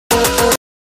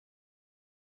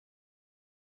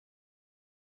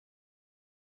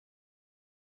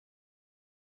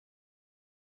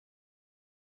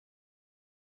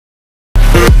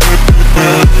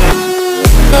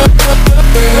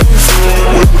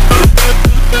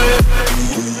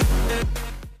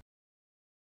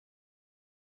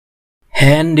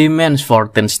Handyman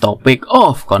 14's topic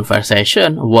of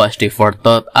conversation was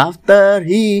diverted after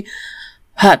he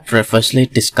had previously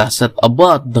discussed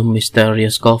about the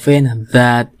mysterious coffin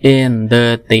that in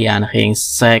the Tianjin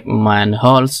segment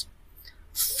holds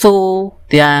two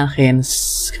Tianjin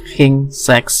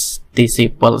sex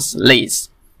disciples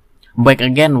list. Back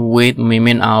again with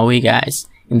Mimin Aoi, guys.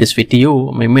 In this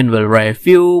video, Mimin will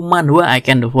review Manhua I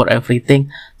Can Devour Everything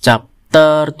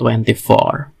chapter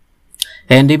 24.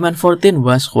 Handyman 14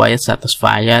 was quite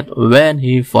satisfied when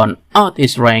he found out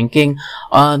his ranking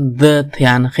on the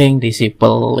Tianjin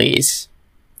disciple list.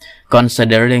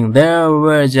 Considering there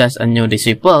were just a new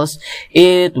disciples,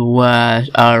 it was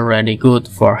already good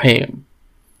for him.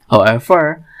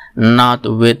 However, not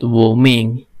with Wu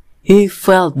Ming. He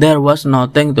felt there was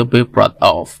nothing to be proud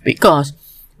of because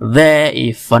they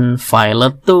even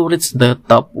failed to reach the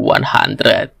top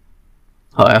 100.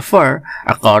 However,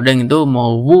 according to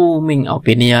Wu Ming's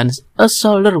opinions, a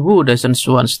soldier who doesn't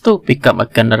want to become a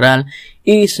general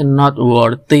is not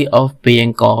worthy of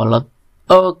being called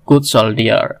a good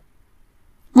soldier.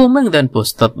 Wu Ming then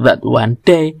boasted that one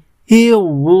day he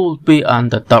would be on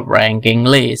the top ranking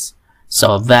list,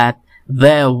 so that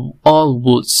they all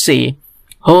would see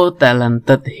how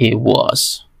talented he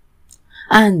was.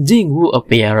 Anjing, who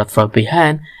appeared from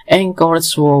behind,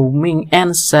 encouraged Wu Ming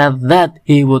and said that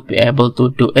he would be able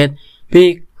to do it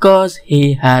because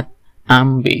he had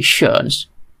ambitions.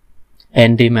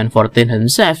 Handyman 14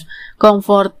 himself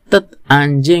comforted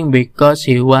Anjing because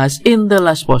he was in the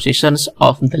last positions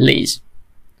of the list.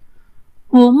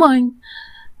 Wu Ming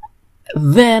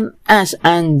then asked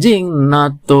Anjing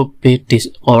not to be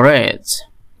discouraged.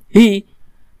 He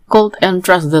could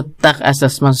entrust the tech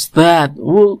assessments that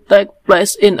would take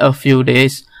place in a few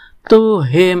days to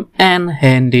him and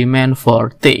Handyman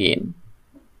 14.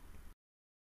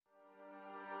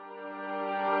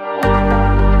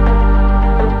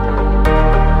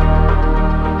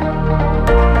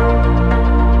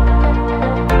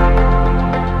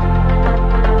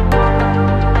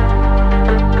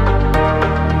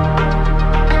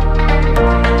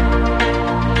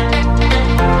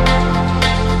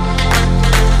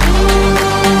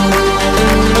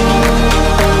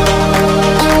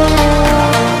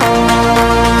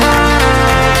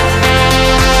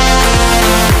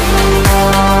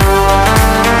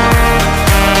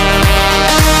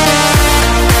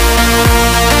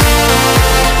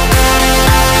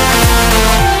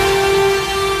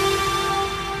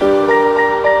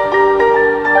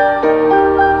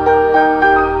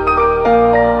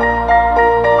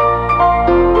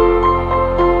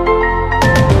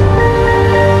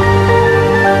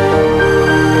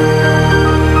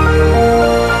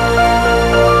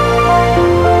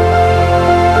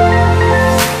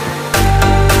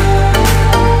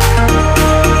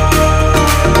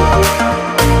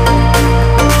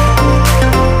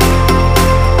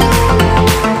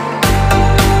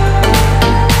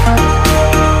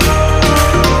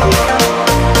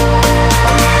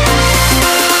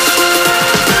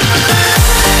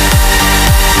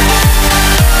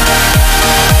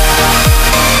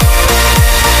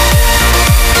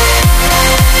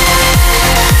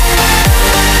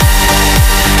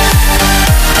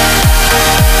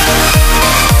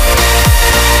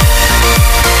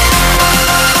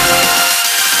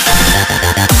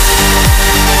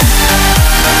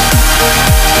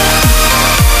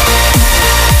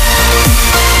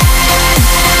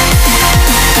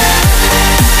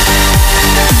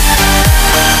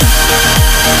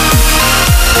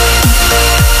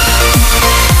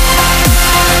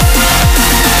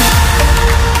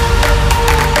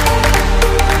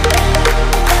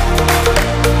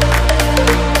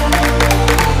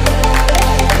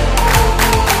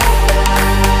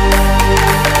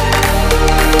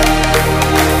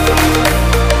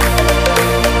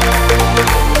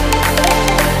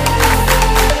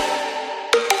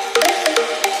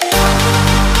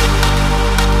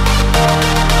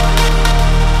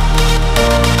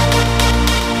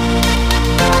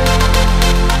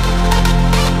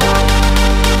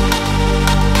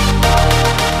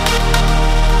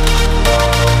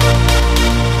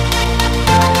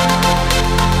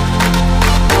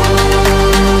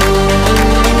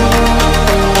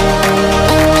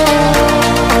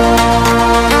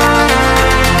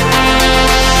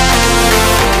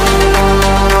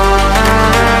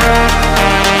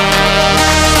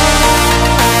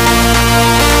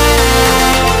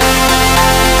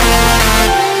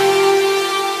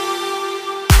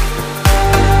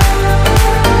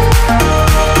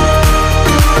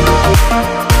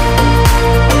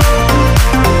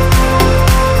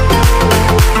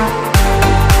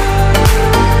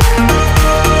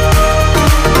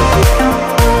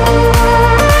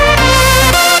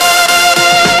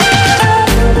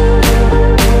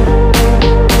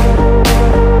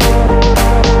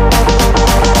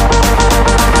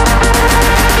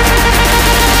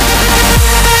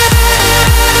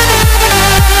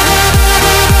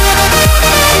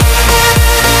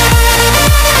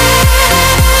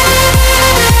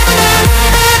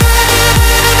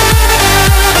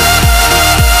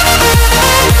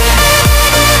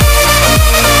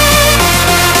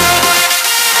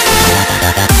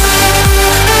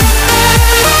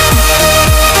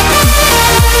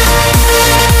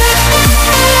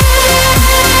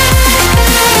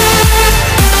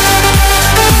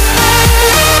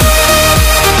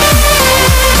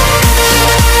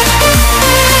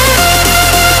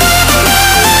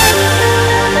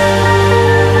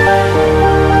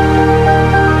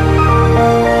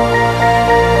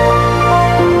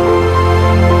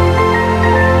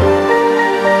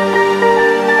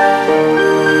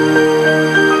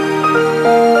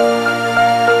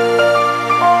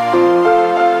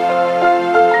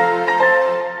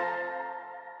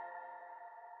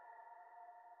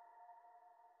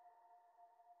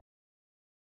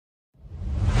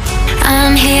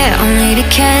 here only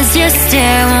because your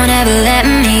stare won't ever let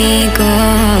me go.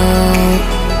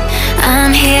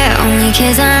 I'm here only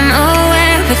cause I'm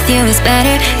aware with you is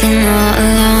better than all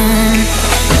alone.